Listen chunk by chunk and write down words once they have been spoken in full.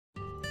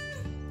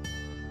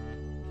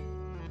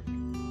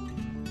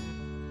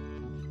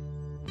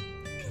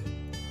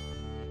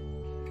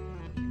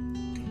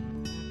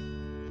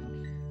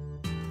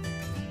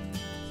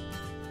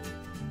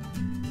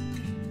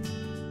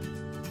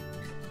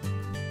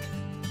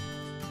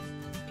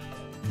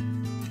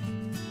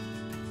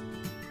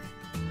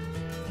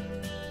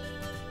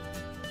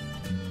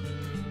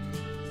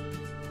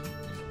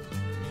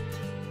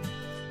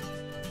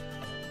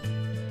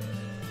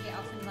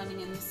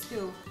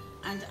school,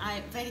 and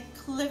I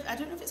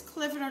don't know if it's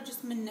clever or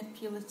just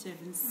manipulative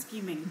and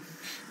scheming,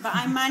 but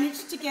I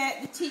managed to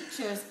get the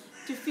teachers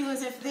to feel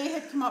as if they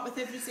had come up with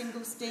every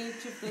single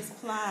stage of this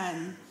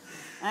plan.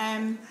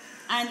 And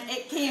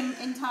it came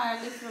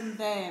entirely from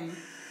them.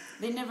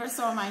 They never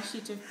saw my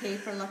sheet of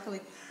paper,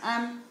 luckily.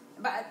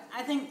 But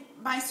I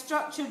think by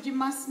structured, you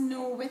must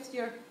know with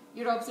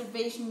your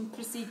observation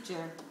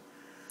procedure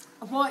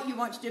what you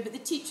want to do, but the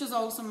teachers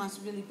also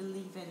must really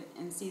believe in it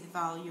and see the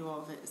value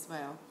of it as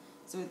well.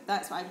 So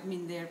that's what I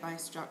mean there by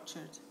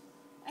structured.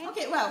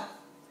 Okay, well,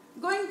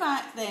 going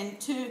back then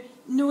to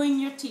knowing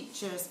your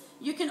teachers,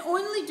 you can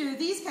only do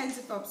these kinds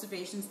of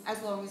observations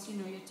as long as you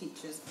know your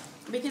teachers.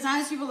 Because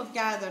as you will have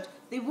gathered,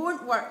 they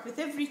won't work with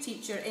every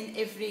teacher in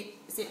every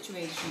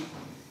situation.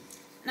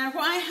 Now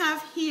what I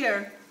have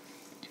here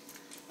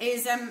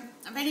is a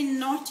very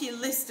naughty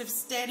list of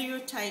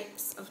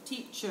stereotypes of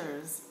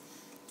teachers.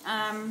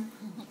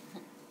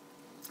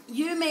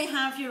 You may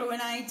have your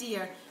own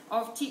idea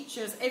of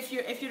teachers. If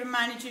you're a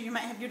manager, you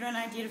might have your own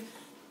idea of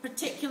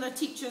particular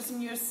teachers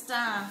in your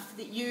staff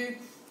that you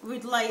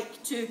would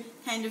like to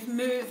kind of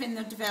move in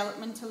their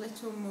development a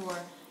little more.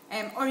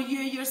 Or you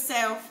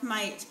yourself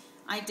might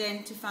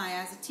identify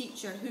as a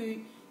teacher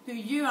who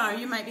you are.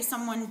 You might be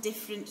someone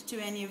different to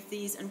any of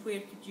these, and where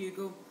could you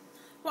go?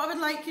 What I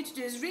would like you to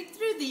do is read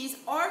through these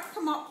or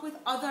come up with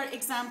other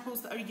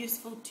examples that are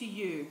useful to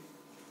you.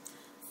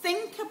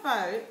 Think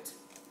about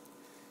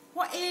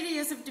what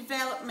areas of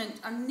development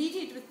are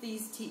needed with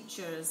these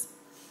teachers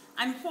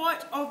and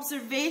what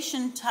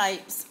observation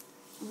types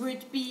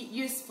would be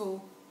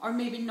useful or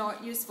maybe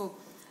not useful.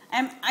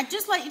 I'd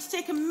just like you to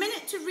take a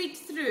minute to read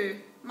through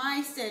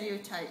my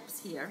stereotypes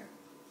here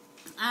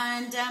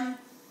and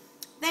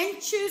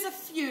then choose a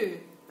few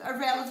that are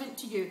relevant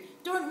to you.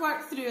 Don't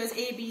work through as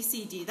A, B,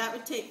 C, D. That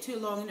would take too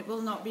long and it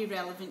will not be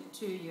relevant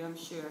to you, I'm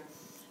sure.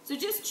 So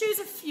just choose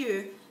a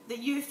few that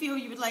you feel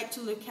you would like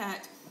to look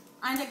at.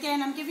 And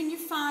again, I'm giving you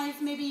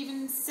 5, maybe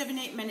even 7,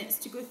 8 minutes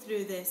to go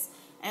through this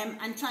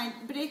and try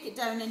and break it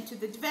down into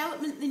the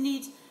development they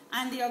need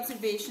and the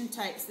observation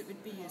types that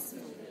would be useful.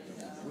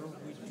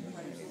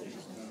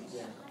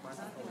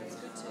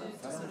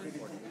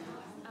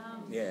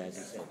 Yeah, as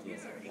you said,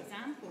 yeah.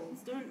 Examples,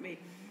 don't we?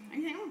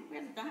 And you think, oh,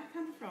 where did that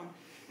come from?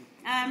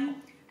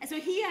 So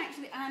he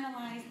actually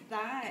analysed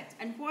that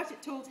and what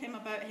it told him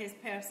about his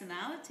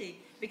personality,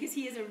 because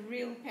he is a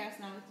real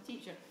personality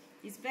teacher.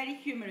 He's very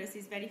humorous,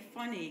 he's very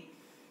funny,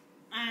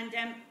 and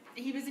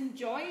he was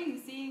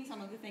enjoying seeing some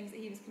of the things that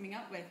he was coming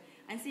up with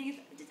and seeing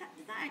if did that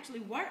actually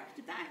work?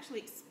 Did that actually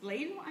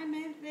explain what I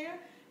meant there?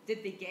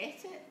 Did they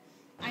get it?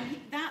 And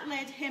that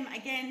led him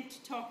again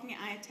to talking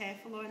at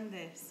IATEFL on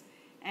this.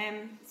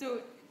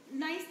 So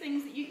nice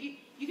things that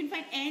you can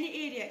find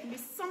any area. It can be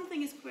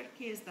something as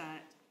quirky as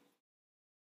that.